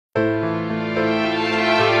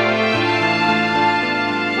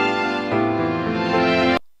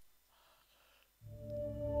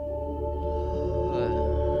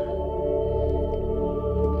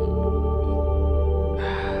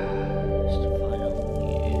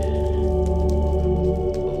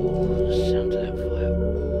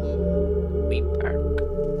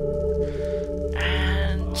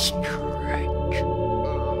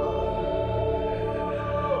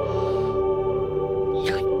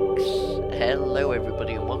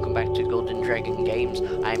welcome back to Golden Dragon Games.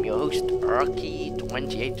 I am your host,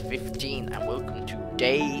 Rocky2815, and welcome to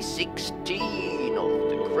day 16 of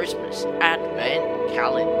the Christmas Advent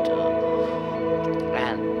Calendar.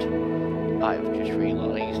 And I've just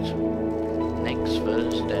realised next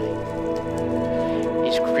Thursday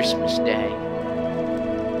is Christmas Day.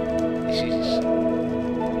 This is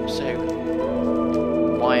so.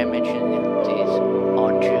 Why I'm mentioning it is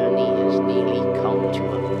our journey has nearly come to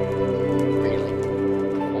a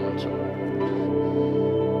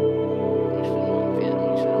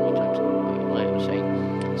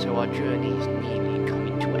our journey is nearly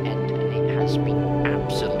coming to an end, and it has been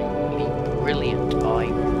absolutely brilliant. I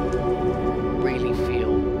really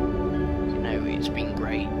feel, it's been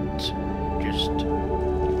great. Just,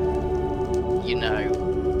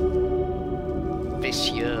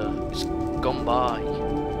 this year has gone by,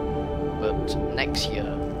 but next year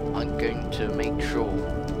I'm going to make sure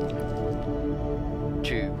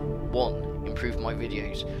to, 1, improve my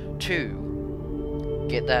videos, 2,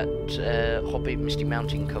 get that Hobbit Misty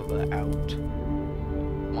Mountain cover out,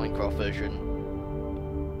 Minecraft version,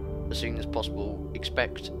 as soon as possible.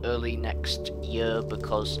 Expect early next year,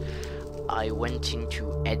 because I went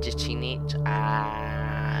into editing it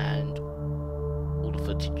and all the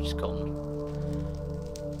footage is gone.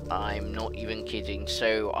 I'm not even kidding,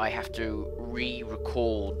 so I have to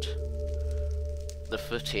re-record the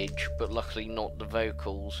footage, but luckily not the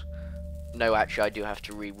vocals. No, actually, I do have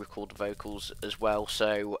to re-record the vocals as well,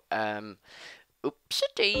 so,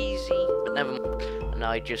 oopsie-daisy, but never mind. And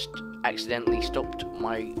I just accidentally stopped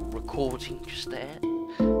my recording just there.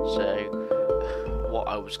 So, what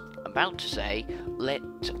I was about to say, let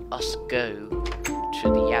us go to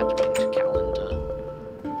the Advent Calendar.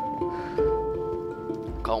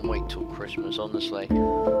 Can't wait till Christmas, honestly.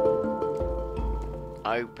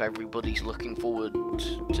 I hope everybody's looking forward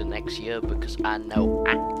to next year, because I know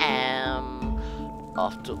I am.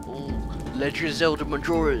 After all, Legend of Zelda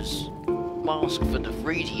Majora's Mask for the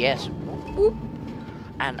 3DS. Whoop, whoop.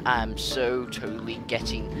 And I'm so totally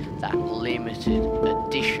getting that limited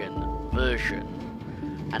edition version.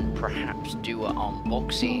 And perhaps do an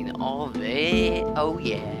unboxing of it. Oh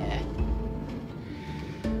yeah.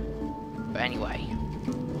 But anyway,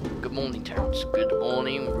 good morning, Terrence. Good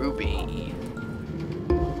morning, Ruby.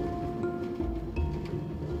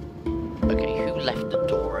 Okay, who left the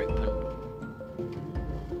door open?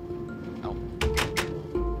 Oh.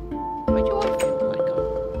 Why do I feel like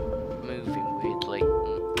I'm moving weirdly?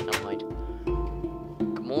 Never mind.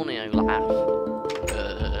 Good morning, Olaf.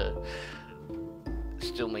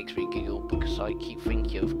 Still makes me giggle, because I keep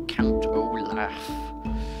thinking of Count Olaf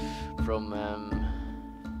from,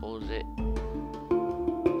 what was it?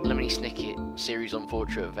 Lemony Snicket series on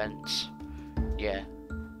Fortune Events. Yeah.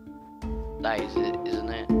 That is it, isn't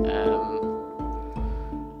it?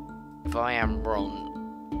 If I am wrong,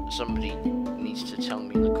 somebody needs to tell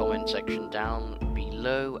me in the comment section down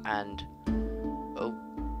below. And oh,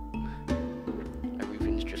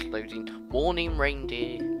 everything's just loading. Morning,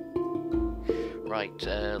 reindeer. Right,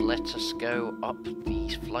 let us go up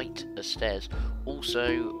these flight of stairs.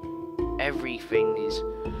 Also, everything is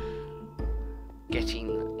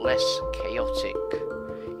getting less chaotic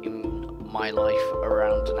in my life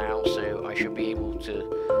around now, so I should be able to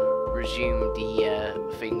resume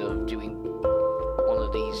the thing of doing one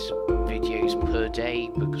of these videos per day,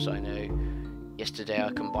 because I know yesterday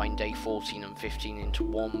I combined day 14 and 15 into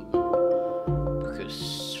one,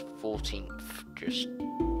 because 14th just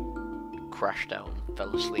crashed out and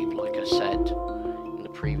fell asleep, like I said in the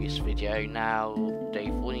previous video. Now day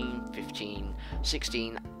 14, 15,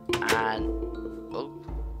 16, and oh,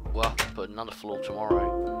 we'll have to put another floor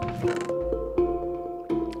tomorrow.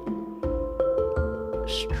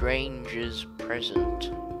 Stranger's present,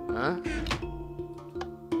 huh?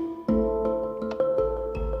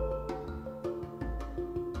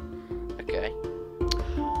 Okay.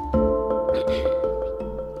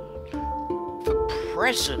 The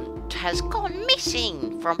present has gone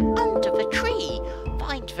missing from under the tree.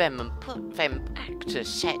 Find them and put them back to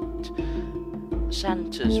set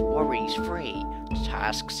Santa's worries free.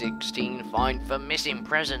 Task 16, find the missing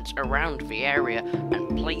presents around the area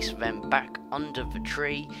and place them back under the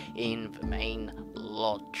tree in the main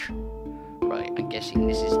lodge. Right, I'm guessing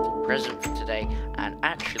this is the present for today, and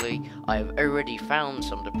actually I have already found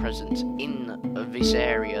some of the presents in this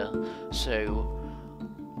area, so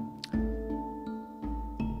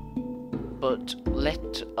but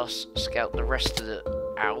let us scout the rest of the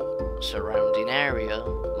surrounding area.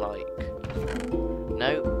 Like,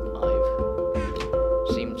 no,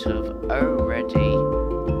 I've seem to have already,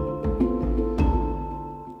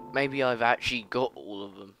 maybe I've actually got all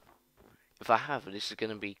of them. If I have, this is going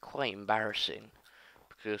to be quite embarrassing,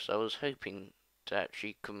 because I was hoping to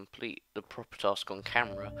actually complete the proper task on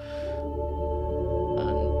camera,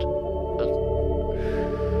 and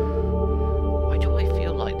why do I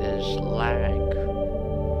feel like there's lag?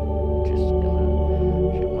 Just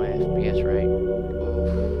gonna check my FPS rate.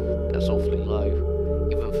 Oh, that's awfully low,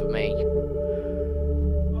 even for me.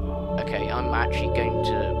 Okay, I'm actually going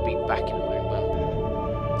to be back in a moment.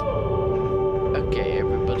 Okay,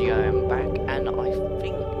 everybody, I am back, and I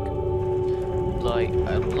think, like,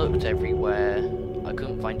 I looked everywhere, I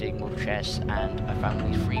couldn't find any more chests, and I found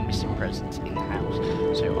these 3 missing presents in the house.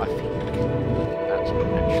 So I think that's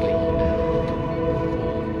actually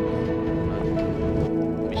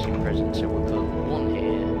missing presents. So we'll put one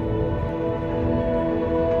here,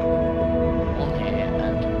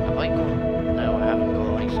 and have I got? No, I haven't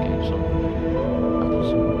got ice skates on. I was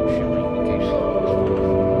showing the goose.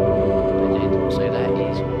 I did. So that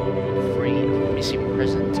is 3 missing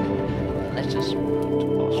presents. Let us put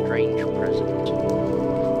our strange present.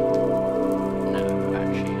 No,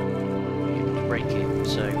 actually, I'm going to break it.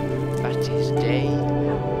 So that is day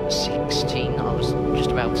 16. I was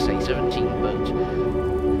just about to say 17, but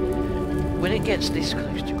when it gets this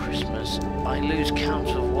close to Christmas, I lose count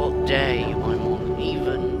of what day I'm on.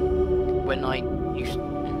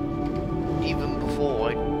 Even before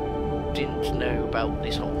I didn't know about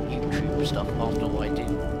this whole YouTube stuff. After I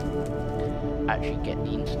didn't actually get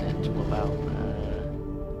the internet till about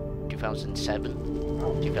 2007.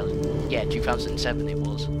 2007 it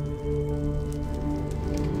was.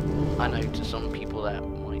 I know to some people that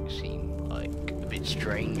might seem like a bit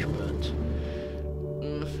strange, but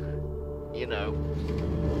you know,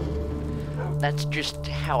 that's just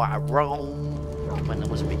how I roll when I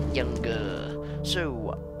was a bit younger.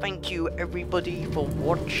 So thank you everybody for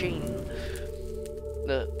watching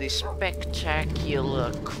this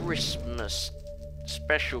spectacular Christmas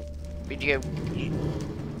special video.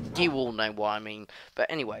 You all know what I mean. But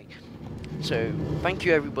anyway, so thank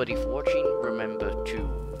you everybody for watching. Remember to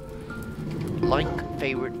like,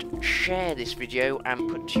 favorite, share this video, and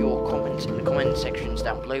put your comments in the comment sections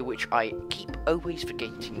down below, which I keep always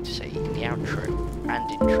forgetting to say in the outro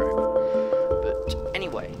and intro. But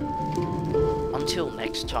anyway, until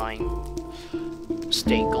next time,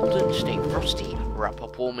 stay golden, stay frosty, wrap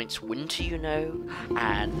up warm, it's winter, you know,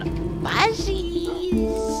 and buzzies!